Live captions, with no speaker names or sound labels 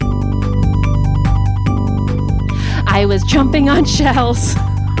I was jumping on shells.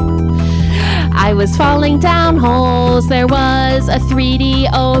 I was falling down holes. There was a 3D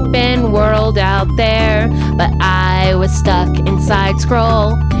open world out there, but I was stuck inside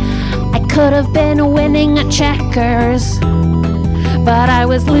scroll. I could have been winning at checkers, but I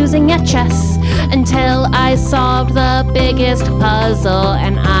was losing at chess until I solved the biggest puzzle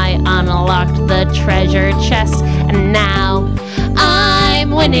and I unlocked the treasure chest. And now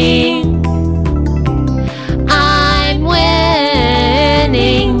I'm winning. I'm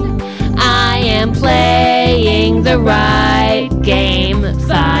winning. I am playing the right game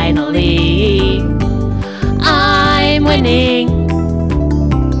finally. I'm winning.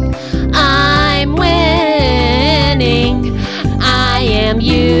 I'm winning. I am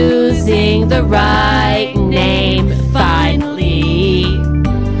using the right name finally.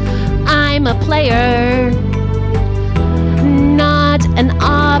 I'm a player, not an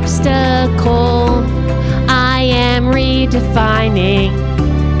obstacle. I am redefining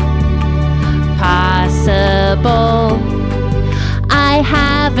possible. I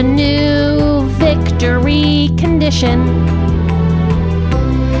have a new victory condition.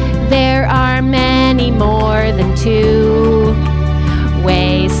 There are many more than 2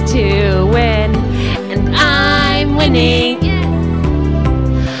 ways to win, and I'm winning.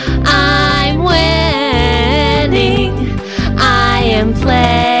 I'm winning. I am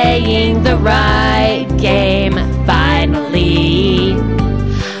playing the right game finally.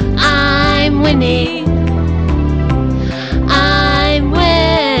 I'm winning. I'm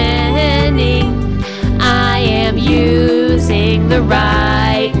winning. I am using the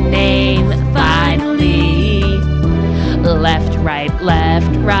right name finally. Left,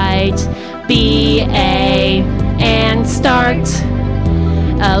 right, B, A, and start.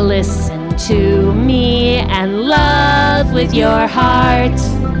 Listen to me and love with your heart.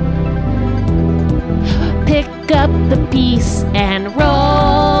 Pick up the piece and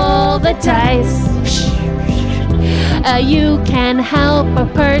roll the dice. You can help a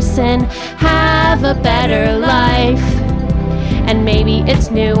person have a better life. And maybe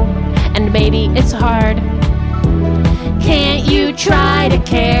it's new, and maybe it's hard. Can't you try to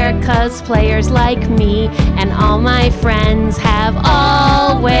care? 'Cause players like me and all my friends have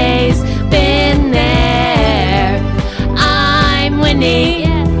always been there. I'm winning.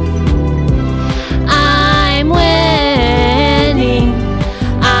 I'm winning.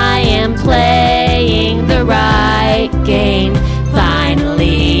 I am playing the right game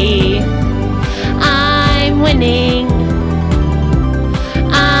finally. I'm winning.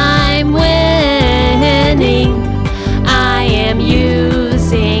 I'm winning. I am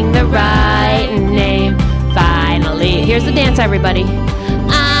using the right name finally. Here's the dance, everybody.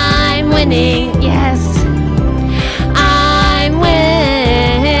 I'm winning. Yes. I'm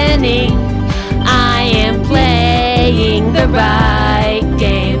winning. I am playing the right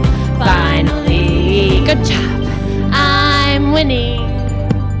game finally. Good job. I'm winning.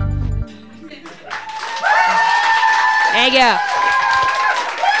 Thank you.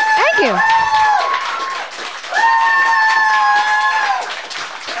 Thank you.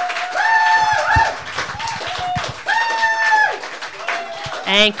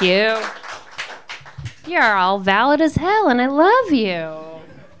 Thank you. You're all valid as hell, and I love you.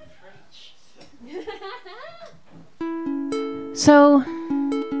 So,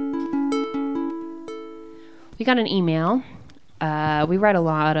 we got an email. We write a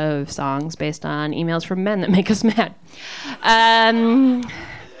lot of songs based on emails from men that make us mad.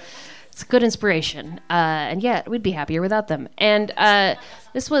 It's good inspiration, and yet we'd be happier without them. And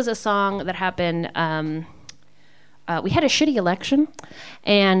this was a song that happened. We had a shitty election,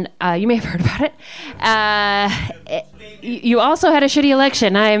 and you may have heard about it. You also had a shitty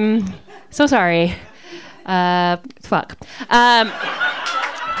election. I'm so sorry. Fuck.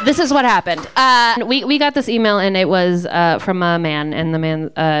 This is what happened. We got this email, and it was from a man, and the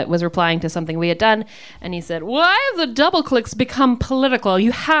man was replying to something we had done, and he said, "Why have the double clicks become political?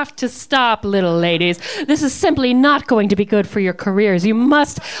 You have to stop, little ladies. This is simply not going to be good for your careers. You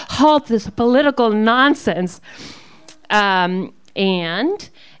must halt this political nonsense." And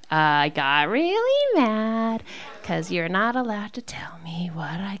I got really mad because you're not allowed to tell me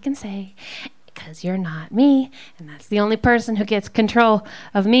what I can say because you're not me, and that's the only person who gets control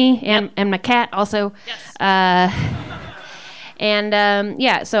of me and my cat also. Yes.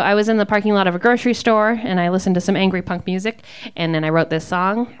 So I was in the parking lot of a grocery store, and I listened to some angry punk music, and then I wrote this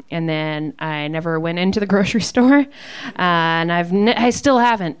song, and then I never went into the grocery store, and I still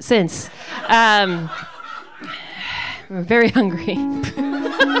haven't since. I'm very hungry.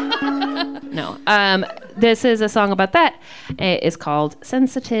 No. This is a song about that. It is called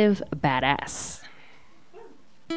Sensitive Badass.